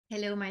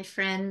Hello, my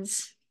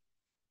friends.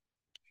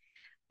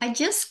 I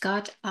just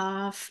got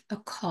off a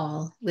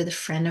call with a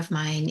friend of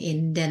mine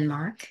in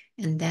Denmark,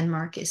 and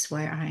Denmark is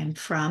where I am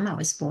from. I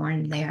was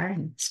born there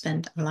and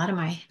spent a lot of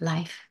my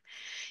life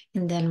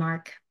in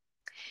Denmark.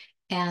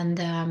 And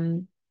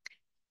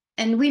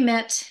and we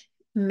met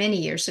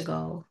many years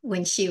ago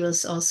when she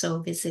was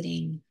also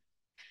visiting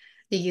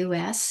the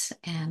US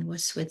and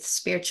was with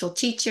spiritual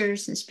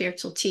teachers and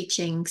spiritual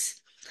teachings.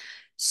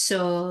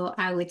 So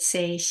I would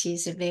say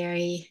she's a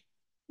very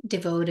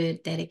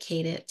devoted,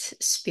 dedicated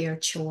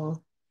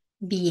spiritual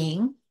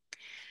being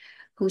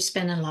who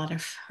spent a lot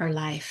of her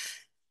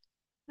life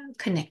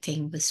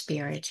connecting with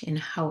spirit in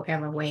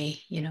however way,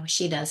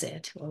 she does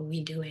it or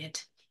we do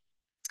it.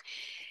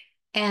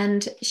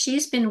 And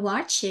she's been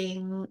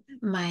watching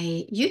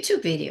my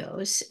YouTube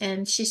videos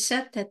and she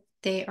said that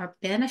they are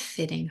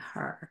benefiting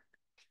her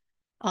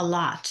a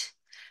lot.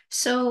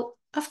 So,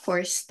 of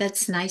course,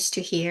 that's nice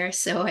to hear.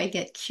 So I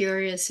get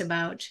curious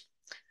about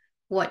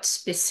what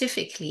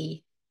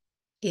specifically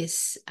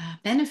is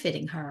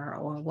benefiting her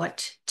or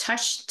what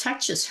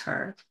touches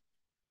her,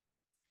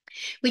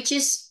 which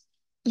is,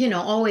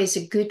 always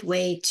a good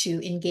way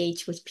to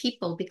engage with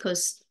people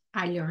because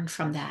I learn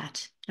from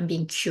that and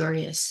being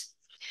curious.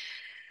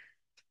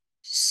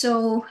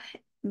 So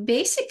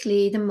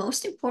basically, the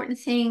most important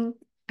thing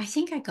I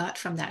think I got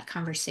from that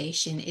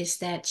conversation is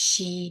that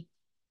she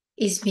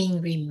is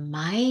being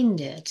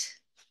reminded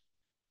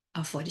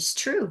of what is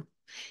true.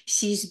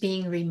 She's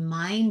being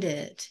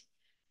reminded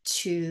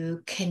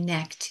to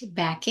connect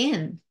back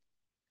in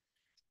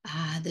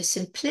the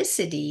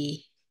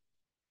simplicity,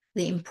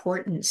 the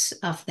importance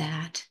of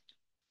that.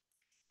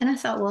 And I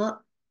thought,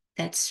 well,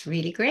 that's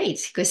really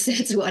great because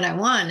that's what I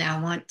want.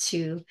 I want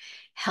to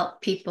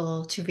help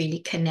people to really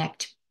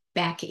connect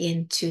back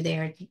into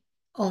their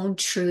own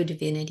true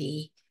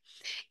divinity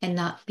and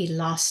not be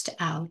lost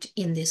out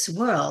in this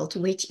world,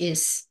 which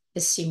is a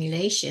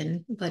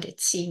simulation, but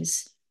it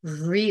seems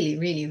really,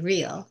 really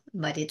real,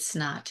 but it's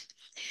not.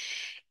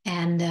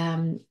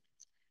 And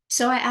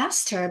so I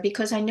asked her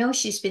because I know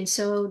she's been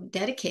so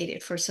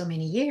dedicated for so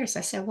many years.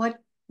 I said,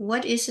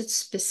 what is it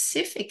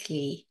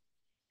specifically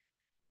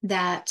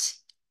that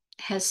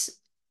has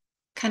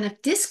kind of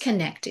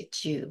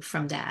disconnected you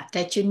from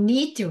that you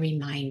need the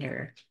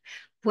reminder?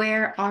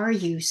 Where are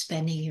you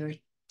spending your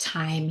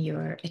time,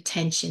 your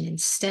attention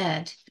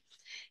instead?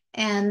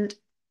 And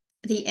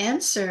the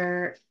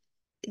answer,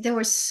 there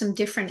were some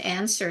different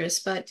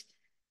answers, but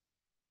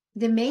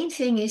the main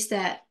thing is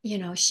that,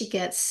 she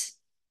gets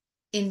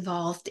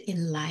involved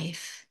in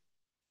life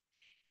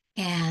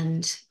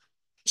and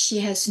she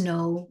has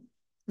no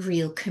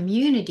real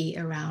community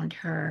around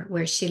her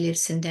where she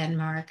lives in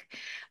Denmark.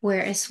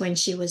 Whereas when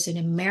she was in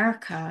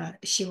America,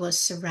 she was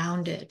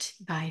surrounded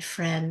by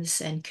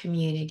friends and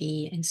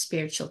community and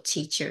spiritual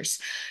teachers,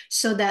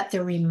 so that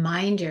the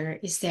reminder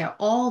is there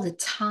all the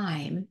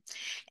time.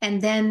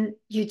 And then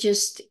you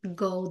just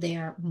go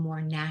there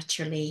more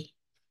naturally.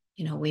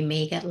 We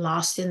may get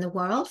lost in the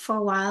world for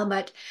a while,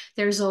 but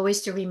there's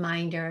always the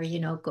reminder, you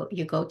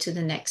go to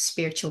the next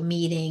spiritual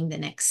meeting, the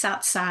next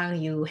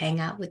satsang, you hang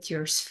out with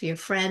your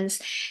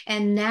friends,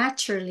 and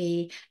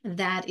naturally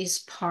that is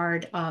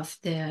part of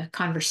the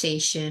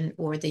conversation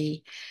or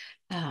the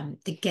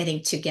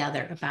getting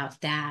together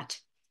about that.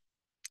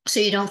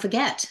 So you don't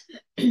forget.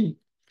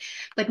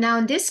 But now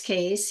in this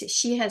case,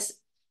 she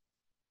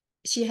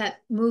had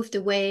moved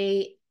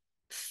away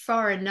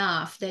far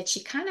enough that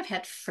she kind of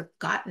had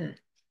forgotten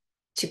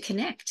to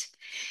connect.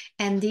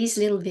 And these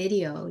little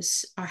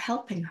videos are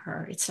helping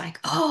her. It's like,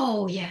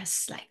 oh,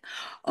 yes, like,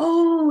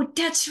 oh,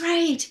 that's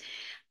right.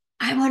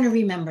 I want to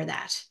remember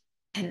that.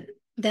 And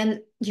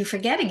then you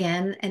forget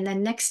again. And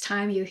then next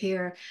time you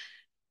hear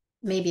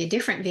maybe a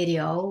different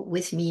video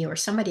with me or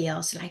somebody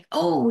else, like,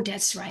 oh,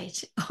 that's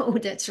right. Oh,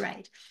 that's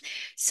right.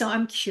 So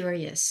I'm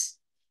curious,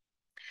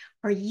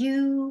 are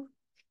you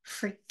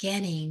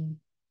forgetting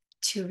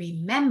to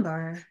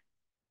remember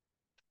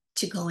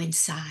to go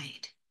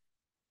inside?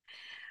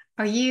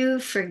 Are you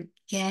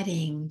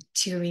forgetting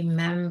to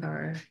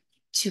remember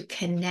to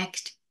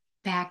connect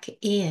back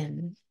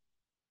in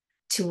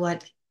to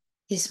what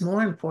is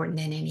more important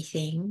than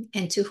anything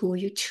and to who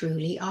you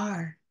truly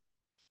are?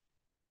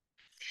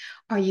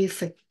 Are you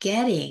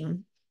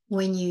forgetting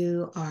when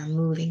you are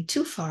moving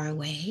too far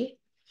away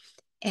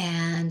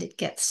and it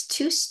gets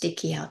too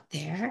sticky out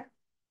there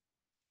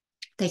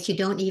that you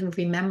don't even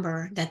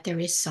remember that there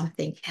is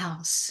something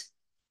else?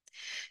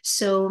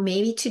 So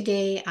maybe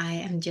today I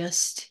am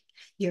just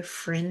your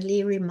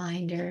friendly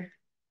reminder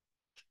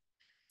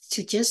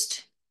to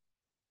just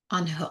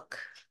unhook,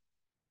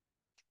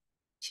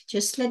 to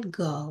just let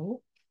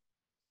go.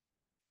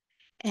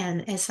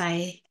 And as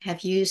I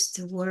have used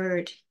the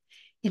word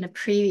in a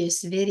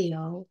previous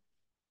video,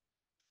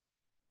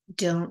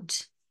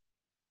 don't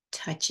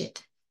touch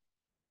it.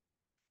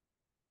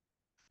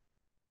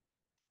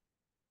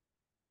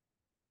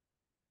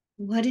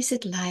 What is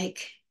it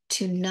like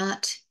to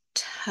not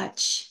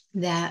touch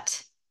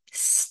that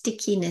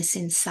stickiness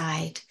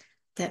inside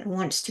that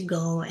wants to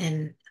go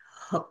and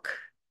hook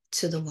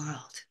to the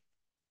world?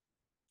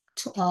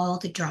 to all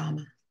the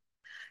drama,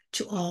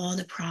 to all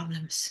the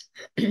problems,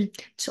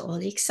 to all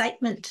the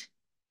excitement,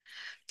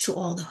 to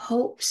all the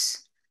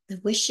hopes, the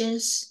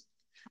wishes,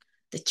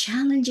 the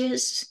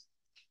challenges,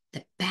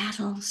 the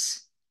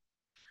battles,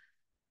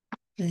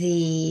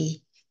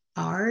 the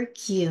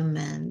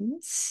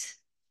arguments.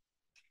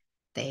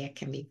 They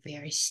can be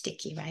very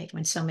sticky, right?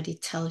 When somebody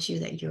tells you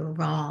that you're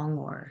wrong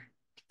or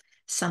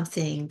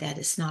something that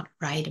is not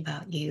right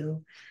about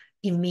you,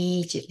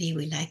 immediately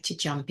we like to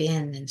jump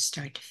in and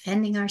start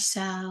defending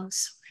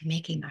ourselves or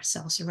making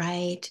ourselves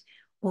right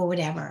or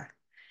whatever.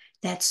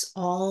 That's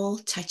all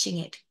touching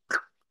it.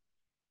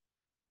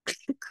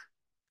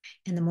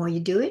 And the more you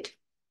do it,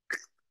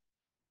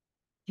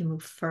 you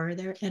move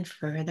further and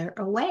further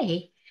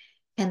away.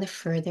 And the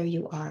further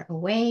you are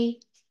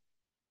away,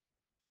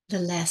 the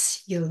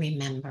less you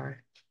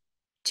remember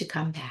to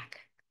come back.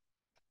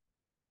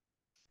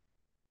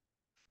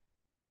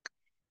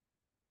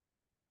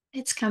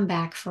 Let's come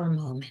back for a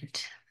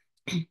moment.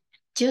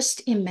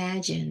 Just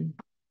imagine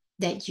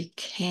that you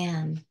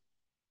can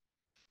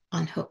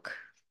unhook,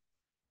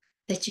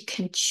 that you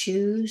can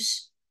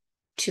choose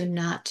to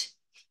not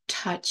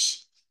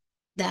touch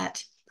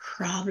that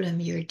problem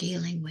you're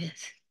dealing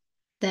with,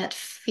 that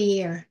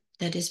fear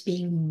that is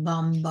being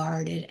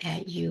bombarded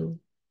at you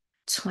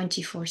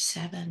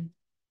 24/7.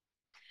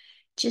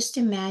 Just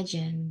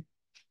imagine,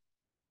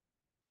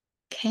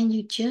 can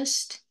you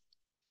just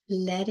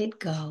let it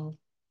go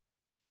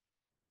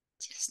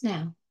just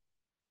now,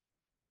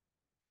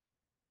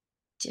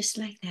 just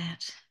like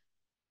that?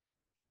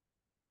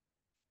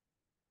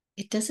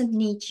 It doesn't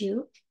need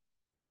you.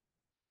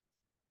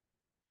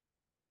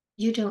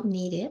 You don't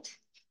need it.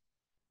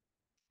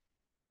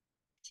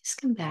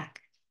 Just come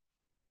back.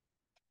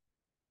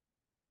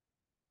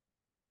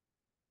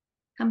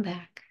 Come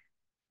back.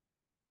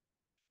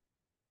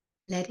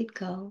 Let it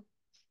go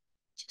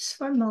just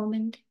for a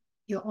moment.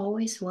 You're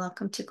always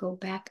welcome to go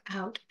back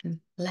out and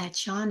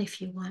latch on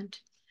if you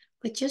want,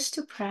 but just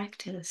to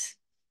practice.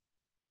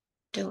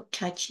 Don't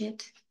touch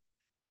it.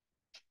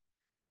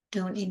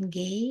 Don't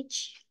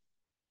engage.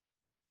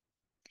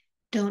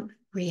 Don't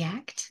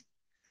react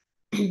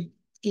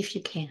if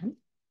you can.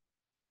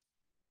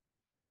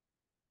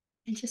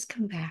 And just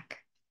come back.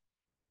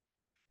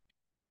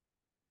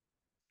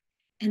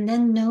 And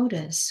then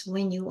notice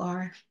when you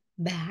are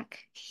back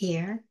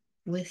here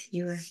with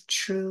your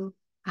true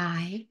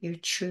I, your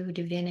true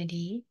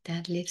divinity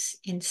that lives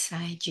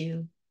inside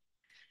you.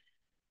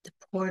 The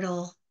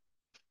portal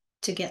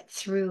to get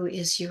through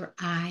is your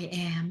I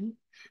am.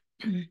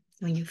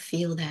 When you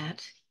feel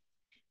that,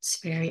 it's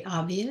very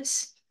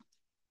obvious.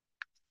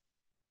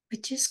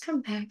 But just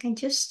come back and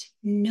just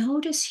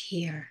notice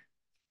here.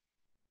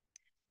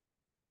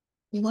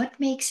 What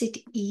makes it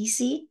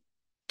easy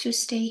to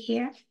stay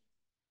here?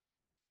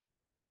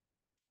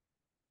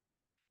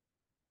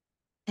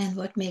 And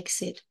what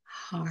makes it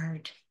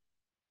hard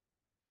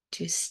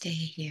to stay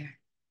here?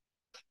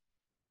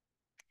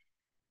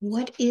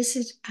 What is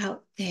it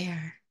out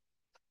there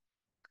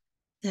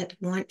that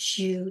wants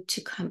you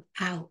to come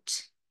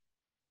out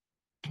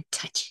and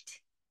touch it,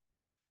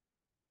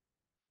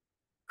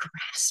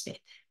 grasp it,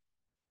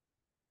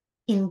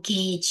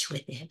 engage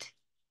with it?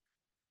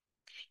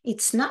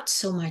 It's not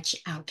so much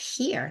out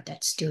here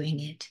that's doing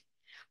it.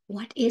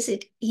 What is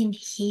it in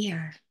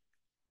here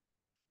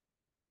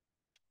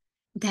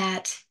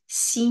that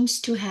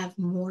seems to have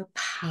more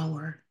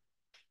power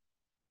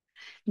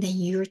than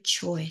your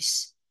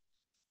choice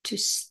to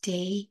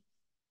stay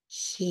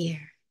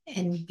here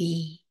and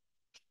be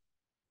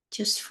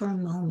just for a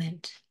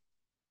moment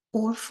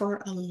or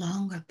for a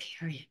longer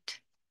period?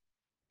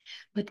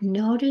 But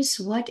notice,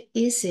 what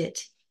is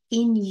it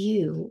in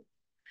you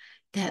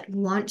that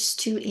wants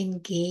to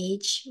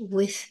engage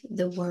with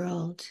the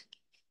world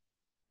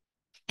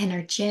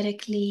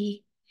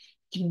energetically,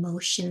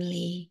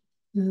 emotionally,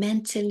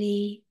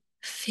 mentally,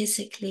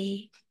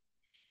 physically?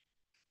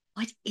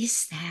 What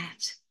is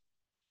that?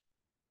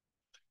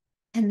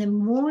 And the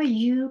more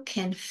you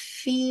can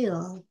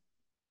feel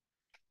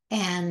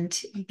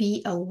and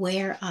be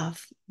aware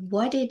of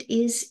what it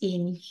is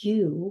in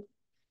you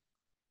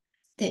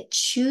that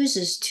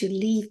chooses to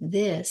leave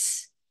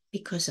this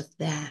because of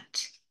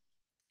that,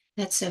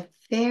 that's a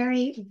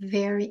very,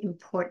 very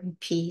important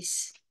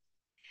piece,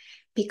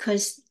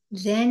 because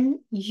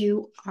then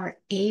you are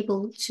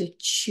able to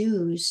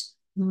choose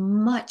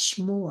much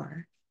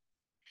more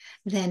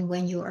than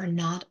when you are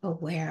not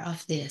aware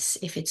of this,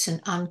 if it's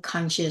an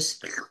unconscious.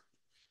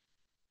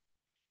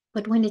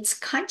 But when it's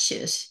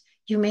conscious,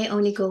 you may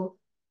only go,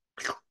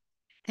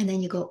 and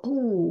then you go,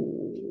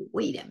 oh,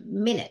 wait a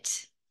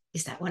minute.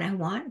 Is that what I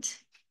want?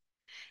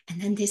 And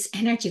then this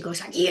energy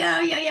goes like,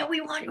 yeah,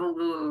 we want,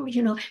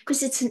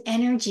 because it's an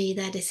energy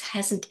that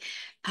hasn't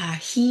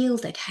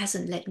healed, that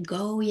hasn't let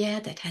go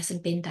yet, that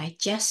hasn't been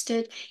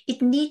digested.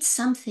 It needs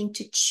something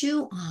to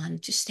chew on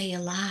to stay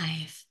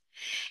alive.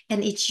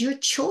 And it's your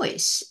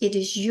choice. It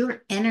is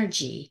your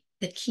energy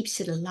that keeps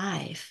it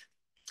alive.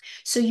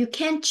 So you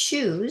can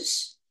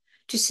choose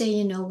to say,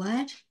 you know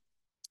what?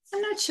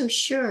 I'm not so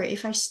sure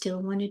if I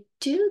still want to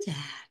do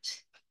that.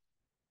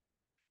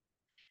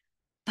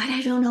 but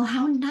I don't know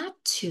how not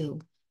to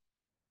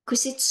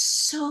because it's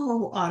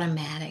so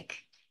automatic.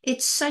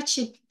 It's such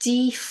a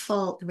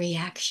default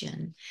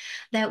reaction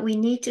that we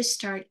need to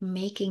start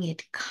making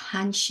it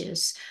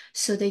conscious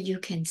so that you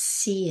can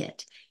see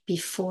it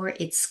before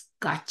it's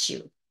got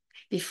you,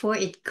 before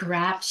it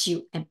grabs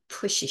you and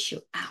pushes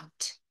you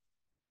out.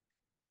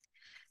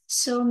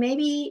 So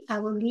maybe I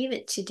will leave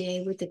it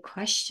today with a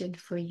question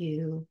for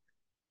you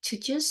to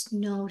just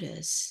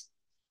notice,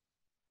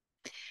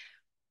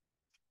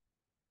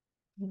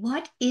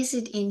 what is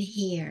it in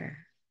here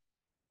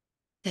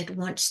that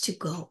wants to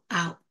go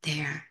out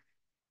there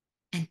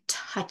and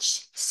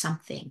touch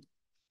something?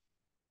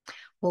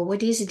 Or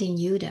what is it in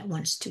you that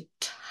wants to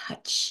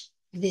touch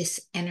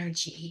this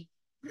energy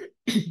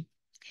and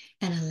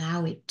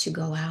allow it to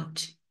go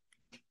out?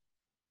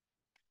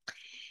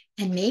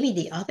 And maybe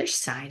the other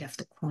side of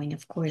the coin,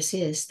 of course,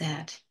 is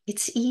that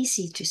it's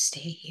easy to stay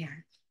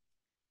here.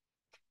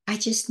 I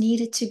just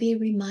needed to be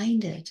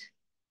reminded.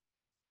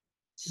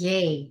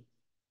 Yay.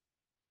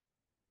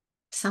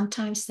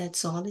 Sometimes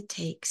that's all it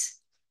takes.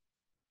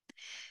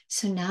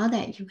 So now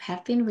that you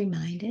have been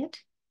reminded,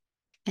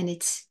 and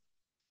it's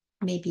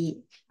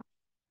maybe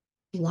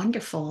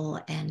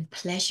wonderful and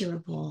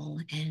pleasurable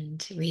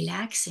and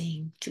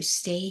relaxing to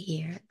stay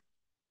here,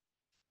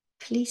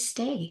 please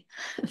stay.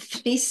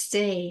 Please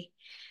stay.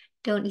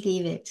 Don't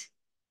leave it.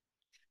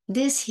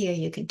 This here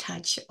you can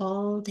touch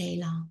all day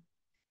long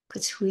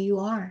because who you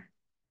are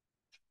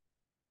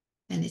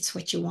and it's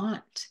what you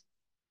want.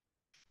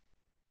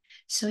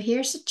 So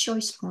here's a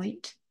choice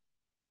point.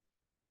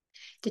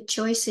 The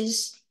choice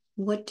is,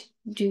 what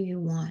do you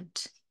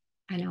want?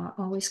 I know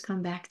I always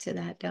come back to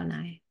that, don't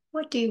I?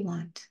 What do you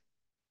want?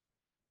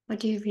 What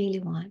do you really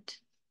want?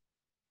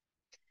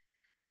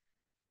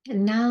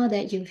 And now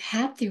that you've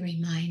had the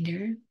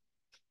reminder,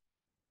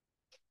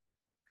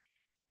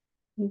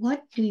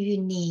 what do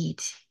you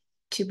need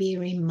to be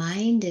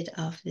reminded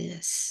of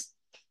this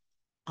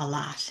a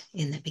lot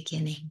in the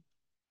beginning?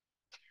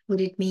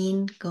 Would it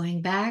mean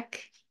going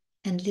back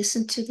and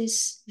listen to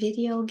this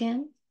video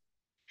again?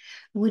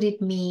 Would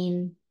it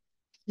mean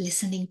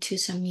listening to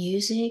some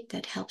music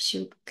that helps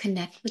you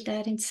connect with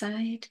that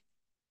inside?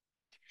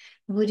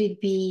 Would it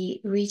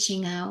be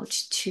reaching out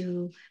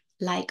to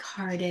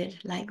like-hearted,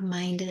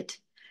 like-minded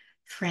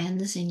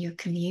friends in your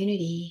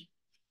community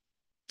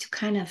to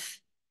kind of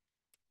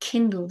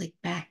kindle it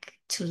back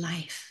to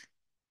life?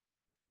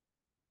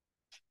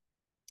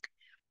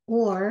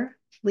 Or,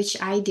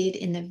 which I did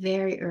in the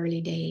very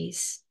early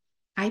days,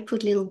 I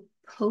put little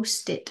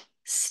post-it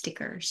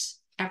stickers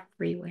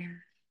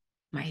everywhere.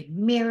 My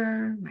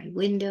mirror, my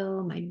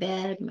window, my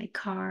bed, my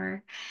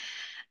car,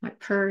 my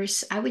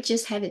purse. I would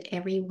just have it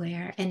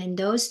everywhere. And in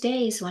those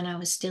days when I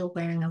was still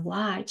wearing a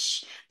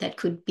watch that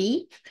could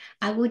beep,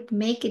 I would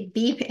make it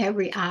beep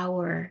every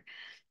hour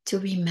to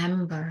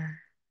remember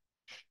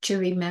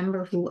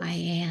who I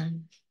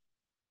am,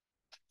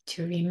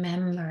 to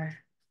remember,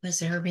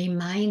 was a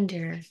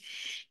reminder.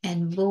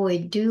 And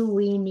boy, do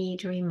we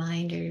need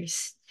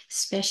reminders,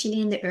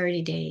 especially in the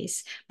early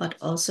days, but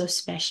also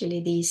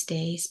especially these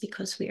days,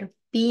 because we are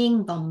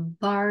being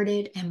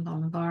bombarded and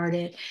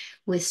bombarded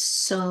with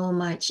so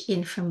much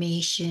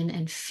information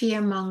and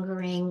fear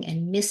mongering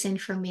and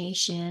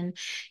misinformation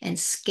and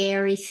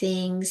scary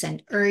things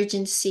and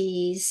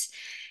urgencies,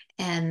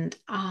 and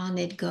on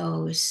it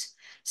goes.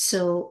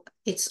 So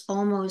it's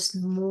almost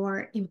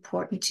more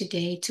important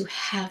today to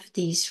have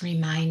these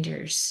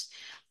reminders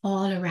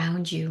all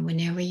around you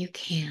whenever you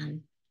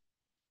can,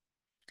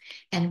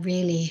 and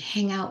really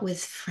hang out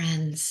with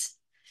friends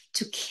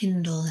to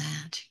kindle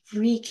that,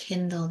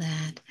 rekindle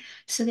that,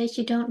 so that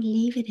you don't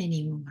leave it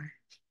anymore.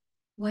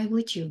 Why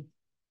would you?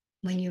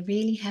 When you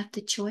really have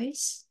the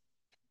choice,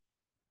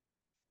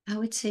 I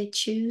would say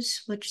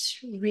choose what's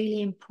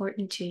really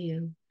important to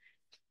you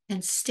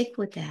and stick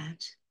with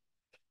that.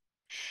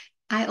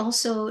 I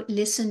also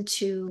listen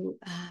to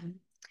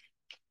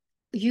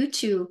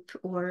YouTube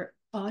or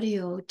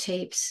audio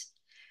tapes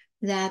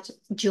that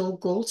Joel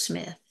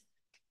Goldsmith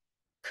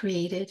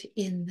created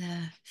in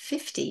the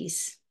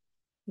 50s,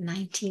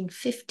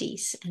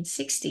 1950s and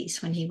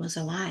 60s when he was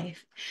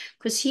alive,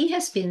 because he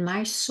has been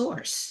my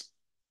source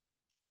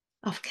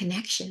of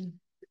connection.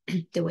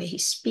 The way he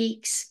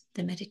speaks,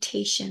 the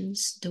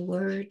meditations, the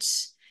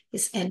words,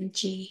 his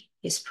energy,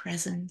 his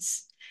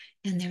presence,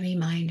 and the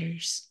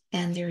reminders,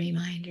 and the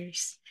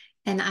reminders.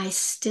 And I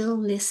still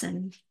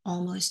listen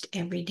almost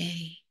every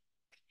day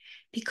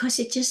because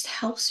it just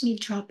helps me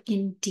drop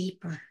in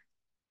deeper.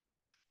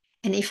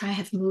 And if I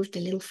have moved a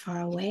little far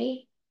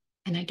away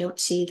and I don't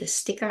see the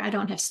sticker, I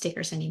don't have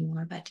stickers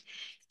anymore, but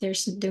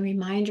there's the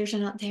reminders are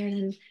not there,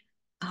 then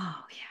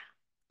oh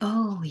yeah,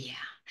 oh yeah.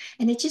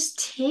 And it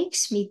just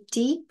takes me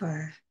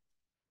deeper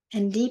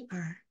and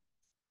deeper.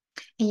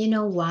 And you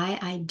know why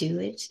I do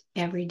it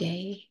every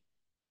day?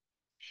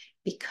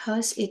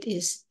 Because it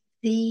is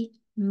the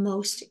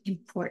most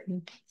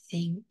important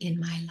thing in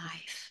my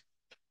life.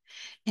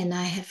 And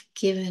I have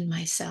given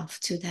myself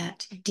to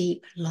that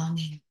deep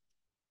longing.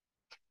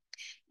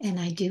 And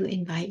I do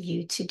invite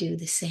you to do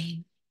the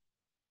same.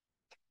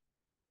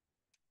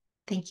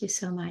 Thank you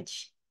so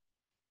much.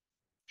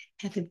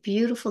 Have a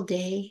beautiful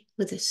day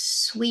with a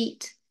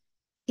sweet,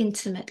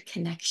 intimate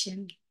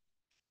connection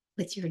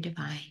with your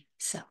divine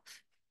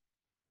self.